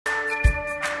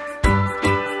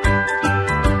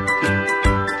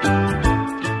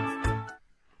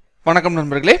வணக்கம்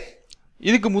நண்பர்களே.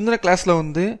 இதுக்கு முந்தின கிளாஸ்ல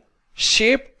வந்து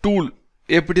ஷேப் டூல்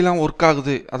எப்படிலாம் ஒர்க்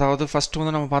ஆகுது, அதாவது ஃபர்ஸ்ட்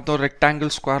வந்து நம்ம பார்த்தோம்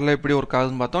ரெக்டாங்கிள் ஸ்கொயர்ல எப்படி ஒர்க்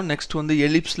ஆகுதுன்னு பார்த்தோம். நெக்ஸ்ட் வந்து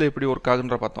எலிப்ஸ்ல எப்படி ஒர்க்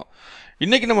ஆகுதுன்ற பார்த்தோம்.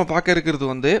 இன்னைக்கு நம்ம பார்க்க இருக்கிறது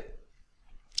வந்து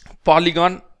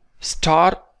பாலிகான்,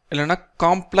 ஸ்டார் இல்லைன்னா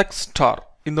காம்ப்ளெக்ஸ் ஸ்டார்,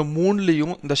 இந்த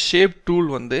மூணுலேயும் இந்த ஷேப் டூல்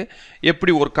வந்து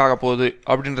எப்படி ஒர்க் ஆக போகுது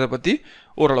அப்படின்றத பற்றி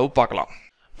ஓரளவு பார்க்கலாம்.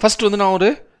 ஃபர்ஸ்ட் வந்து நான் ஒரு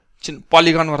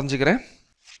பாலிகான் வரைஞ்சிக்கிறேன்.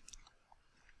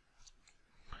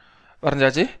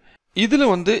 வரைஞ்சாச்சு.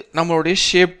 இதில் வந்து நம்மளுடைய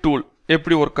ஷேப் டூல்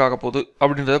எப்படி ஒர்க் ஆக போகுது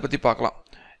அப்படின்றத பற்றி பார்க்கலாம்.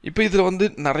 இப்போ இதில் வந்து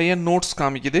நிறைய நோட்ஸ்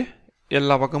காமிக்குது.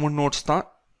 எல்லா பக்கமும் நோட்ஸ் தான்.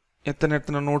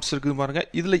 எத்தனை நோட்ஸ் இருக்குது பாருங்கள்.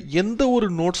 இதில் எந்த ஒரு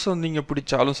நோட்ஸை நீங்கள்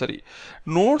பிடிச்சாலும் சரி,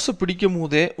 நோட்ஸை பிடிக்கும்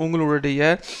போதே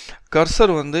உங்களுடைய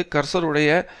கர்சருடைய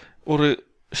ஒரு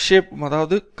ஷேப்,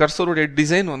 அதாவது கர்சருடைய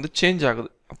டிசைன் வந்து சேஞ்ச் ஆகுது.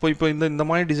 இப்போ இந்த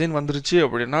மாதிரி டிசைன் வந்துருச்சு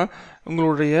அப்படின்னா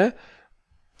உங்களுடைய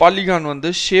பாலிகான் வந்து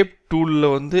ஷேப் டூலில்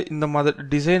வந்து இந்த மாதிரி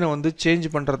டிசைனை வந்து சேஞ்ச்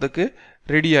பண்ணுறதுக்கு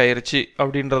ரெடி ஆயிருச்சு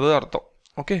அப்படின்றது அர்த்தம்.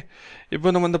 ஓகே, இப்போ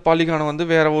நம்ம இந்த பாலிகானை வந்து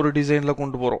வேறு ஒரு டிசைனில்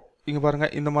கொண்டு போகிறோம். இங்கே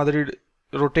பாருங்கள், இந்த மாதிரி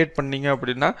ரொட்டேட் பண்ணிங்க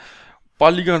அப்படின்னா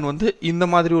பாலிகான் வந்து இந்த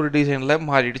மாதிரி ஒரு டிசைனில்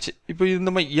மாறிடுச்சு. இப்போ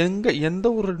இந்த மாதிரி எந்த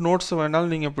ஒரு நோட்ஸ்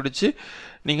வேணாலும் நீங்கள் பிடிச்சி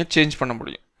நீங்கள் சேஞ்ச் பண்ண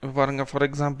முடியும். இப்போ பாருங்கள், ஃபார்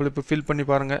எக்ஸாம்பிள் இப்போ ஃபில் பண்ணி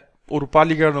பாருங்கள், ஒரு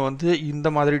பாலிகானை வந்து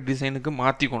இந்த மாதிரி டிசைனுக்கு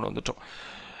மாற்றி கொண்டு வந்துட்டோம்.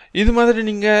 இது மாதிரி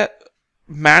நீங்கள்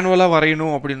மேனுவலாக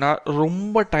வரையணும் அப்படின்னா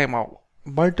ரொம்ப டைம் ஆகும்.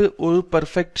 பட் ஒரு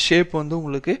பர்ஃபெக்ட் ஷேப் வந்து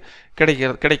உங்களுக்கு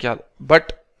கிடைக்காது.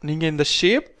 பட் நீங்கள் இந்த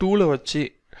ஷேப் டூலை வச்சு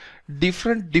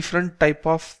டிஃப்ரெண்ட் டைப்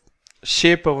ஆஃப்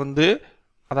ஷேப்பை வந்து,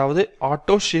 அதாவது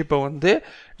ஆட்டோ ஷேப்பை வந்து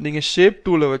நீங்கள் ஷேப்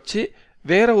டூலை வச்சு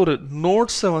வேறு ஒரு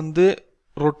நோட்ஸை வந்து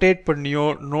ரொட்டேட் பண்ணியோ,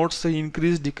 நோட்ஸை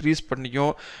டிக்ரீஸ் பண்ணியோ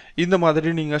இந்த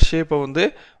மாதிரி நீங்கள் ஷேப்பை வந்து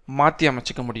மாற்றி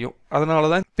அமைச்சிக்க முடியும்.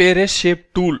 அதனால தான் பேரே ஷேப்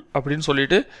டூல் அப்படின்னு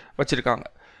சொல்லிட்டு வச்சுருக்காங்க.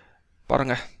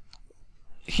 பாருங்கள்,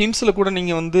 ஹிண்ட்ஸில் கூட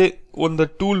நீங்கள் வந்து அந்த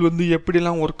டூல் வந்து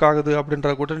எப்படிலாம் ஒர்க் ஆகுது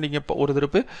அப்படின்றத கூட நீங்கள் ஒரு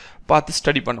திருப்பு பார்த்து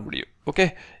ஸ்டடி பண்ண முடியும். ஓகே,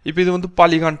 இப்போ இது வந்து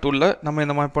பாலிகான் டூலில் நம்ம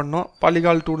இந்த மாதிரி பண்ணோம்.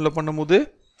 பாலிகான் டூலில் பண்ணும்போது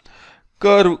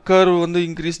கர்வ் வந்து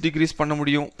டிக்ரீஸ் பண்ண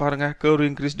முடியும். பாருங்கள்,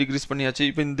 கர்வ் டிக்ரீஸ் பண்ணியாச்சு.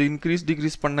 இப்போ இந்த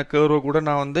டிக்ரீஸ் பண்ண கர்வை கூட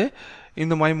நான் வந்து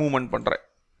இந்த மாதிரி மூவ்மெண்ட் பண்ணுறேன்.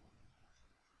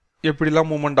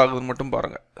 எப்படிலாம் மூவ்மெண்ட் ஆகுதுன்னு மட்டும்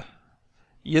பாருங்கள்.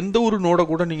 எந்த ஒரு நோடை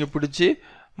கூட நீங்கள் பிடிச்சி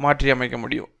மாற்றி அமைக்க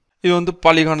முடியும். இது வந்து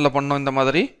பாலிகானில் பண்ணோம் இந்த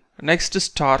மாதிரி. நெக்ஸ்ட்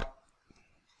ஸ்டாரில்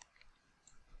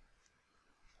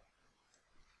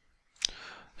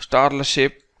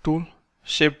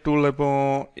ஷேப் டூல் இப்போ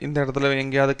இந்த இடத்துல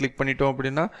எங்கேயாவது கிளிக் பண்ணிட்டோம்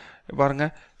அப்படின்னா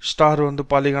பாருங்கள், ஸ்டார் வந்து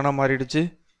பாலிகானாக மாறிடுச்சு.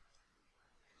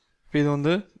 இப்போ இது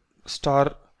வந்து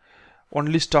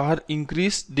ஒன்லி ஸ்டார்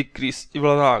டிக்ரீஸ்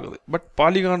இவ்வளோதான் ஆகுது. பட்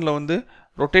பாலிகானில் வந்து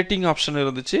ரொட்டேட்டிங் ஆப்ஷன்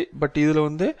இருந்துச்சு. பட் இதில்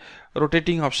வந்து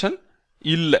ரொட்டேட்டிங் ஆப்ஷன்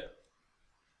இல்லை.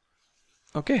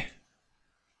 ஓகே,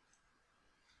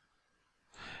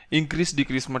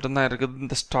 டிக்ரீஸ் மட்டும்தான் இருக்குது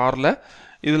இந்த ஸ்டாரில்.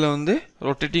 இதில் வந்து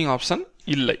ரொட்டேட்டிங் ஆப்ஷன்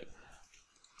இல்லை.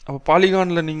 அப்போ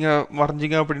பாலிகானில் நீங்கள்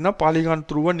வரைஞ்சிங்க அப்படின்னா பாலிகான்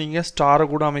த்ரூவாக நீங்கள் ஸ்டாரை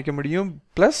கூட அமைக்க முடியும்.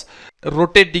 ப்ளஸ்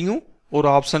ரொட்டேட்டிங்கும் ஒரு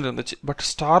ஆப்ஷன் இருந்துச்சு. பட்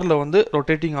ஸ்டாரில் வந்து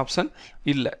ரொட்டேட்டிங் ஆப்ஷன்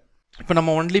இல்லை. இப்போ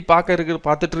நம்ம ஒன்லி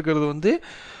பார்த்துட்டு இருக்கிறது வந்து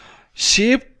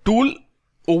ஷேப் டூல்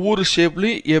ஒவ்வொரு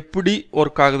ஷேப்லையும் எப்படி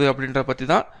ஒர்க் ஆகுது அப்படின்ற பற்றி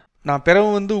தான். நான் பிறகு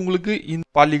வந்து உங்களுக்கு இந்த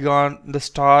பாலிகான், இந்த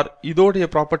ஸ்டார் இதோடைய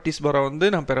ப்ராப்பர்ட்டிஸ் வந்து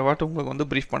நான் பிறவாட்டு உங்களுக்கு வந்து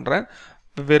ப்ரீஃப் பண்ணுறேன்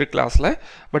வெவ்வேறு கிளாஸில்.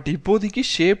 பட் இப்போதைக்கு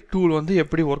ஷேப் டூல் வந்து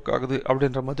எப்படி ஒர்க் ஆகுது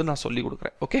அப்படின்ற மாதிரி நான் சொல்லி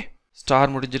கொடுக்குறேன். ஓகே,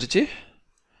 ஸ்டார் முடிஞ்சிருச்சு.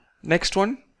 Next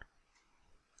one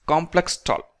complex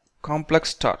star.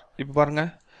 இப்போ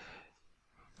பாருங்கள்,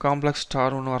 காம்ப்ளெக்ஸ்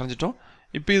ஸ்டார் ஒன்று வரைஞ்சிட்டோம்.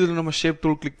 இப்போ இதில் நம்ம ஷேப்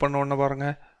டூல் கிளிக் பண்ண உடனே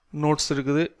பாருங்கள், நோட்ஸ்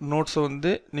இருக்குது. நோட்ஸை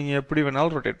வந்து நீங்கள் எப்படி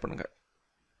வேணாலும் ரொட்டேட் பண்ணுங்கள்.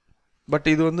 பட்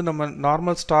இது வந்து நம்ம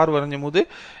நார்மல் ஸ்டார் வரைஞ்சும் போது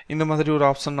இந்த மாதிரி ஒரு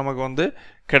ஆப்ஷன் நமக்கு வந்து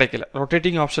கிடைக்கல,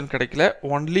 ரொட்டேட்டிங் ஆப்ஷன் கிடைக்கல.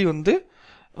 ஒன்லி வந்து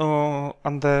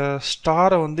அந்த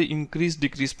ஸ்டாரை வந்து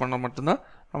டிக்ரீஸ் பண்ண மட்டும்தான்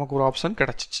நமக்கு ஒரு ஆப்ஷன்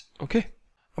கிடச்சிச்சு. ஓகே,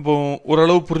 அப்போது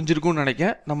ஓரளவு புரிஞ்சிருக்கும்னு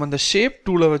நினைக்கிறேன். நம்ம இந்த ஷேப்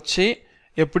டூலை வச்சு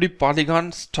எப்படி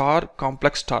பாலிகான், ஸ்டார்,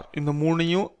 காம்ப்ளெக்ஸ் ஸ்டார் இந்த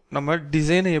மூணையும் நம்ம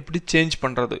டிசைனை எப்படி சேஞ்ச்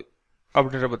பண்ணுறது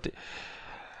அப்படின்ற பற்றி,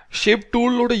 ஷேப்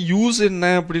டூலோட யூஸ்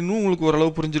என்ன அப்படின்னு உங்களுக்கு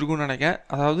ஓரளவு புரிஞ்சிருக்கும்னு நினைக்கிறேன்.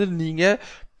 அதாவது நீங்கள்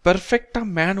பெர்ஃபெக்டாக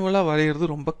மேனுவலாக வரைகிறது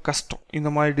ரொம்ப கஷ்டம். இந்த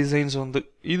மாதிரி டிசைன்ஸ் வந்து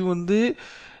இது வந்து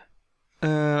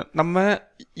நம்ம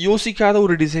யோசிக்காத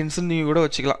ஒரு டிசைன்ஸ்ன்னு நீங்கள் கூட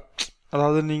வச்சுக்கலாம்.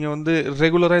 அதாவது நீங்கள் வந்து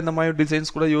ரெகுலராக இந்த மாதிரி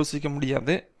டிசைன்ஸ் கூட யோசிக்க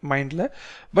முடியாது மைண்டில்.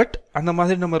 பட் அந்த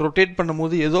மாதிரி நம்ம ரொட்டேட்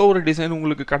பண்ணும்போது ஏதோ ஒரு டிசைன்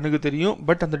உங்களுக்கு கண்ணுக்கு தெரியும்.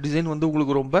 பட் அந்த டிசைன் வந்து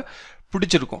உங்களுக்கு ரொம்ப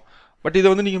பிடிச்சிருக்கும். பட்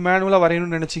இதை வந்து நீங்கள் மேனுவலாக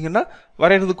வரையணும்னு நினச்சிங்கன்னா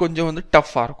வரைகிறது கொஞ்சம் வந்து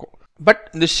டஃப்பாக இருக்கும். பட்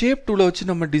இந்த ஷேப் டூலை வச்சு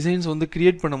நம்ம டிசைன்ஸ் வந்து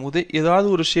கிரியேட் பண்ணும்போது ஏதாவது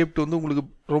ஒரு ஷேப் வந்து உங்களுக்கு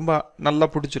ரொம்ப நல்லா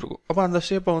பிடிச்சிருக்கும். அப்போ அந்த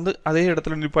ஷேப்பை வந்து அதே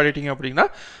இடத்துல நிப்பாட்டிட்டீங்க அப்படின்னா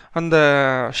அந்த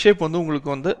ஷேப் வந்து உங்களுக்கு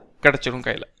வந்து கிடச்சிடும்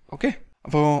கையில். ஓகே,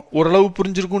 அப்போ ஓரளவு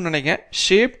புரிஞ்சிருக்கும்னு நினைக்கிறேன்.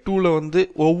 ஷேப் டூவில்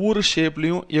வந்து ஒவ்வொரு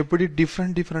ஷேப்லேயும் எப்படி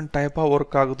டிஃப்ரெண்ட் டைப்பாக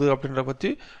ஒர்க் ஆகுது அப்படின்றத பற்றி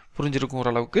புரிஞ்சிருக்கும்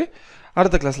ஓரளவுக்கு.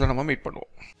 அடுத்த கிளாஸில் நம்ம மீட்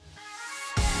பண்ணுவோம்.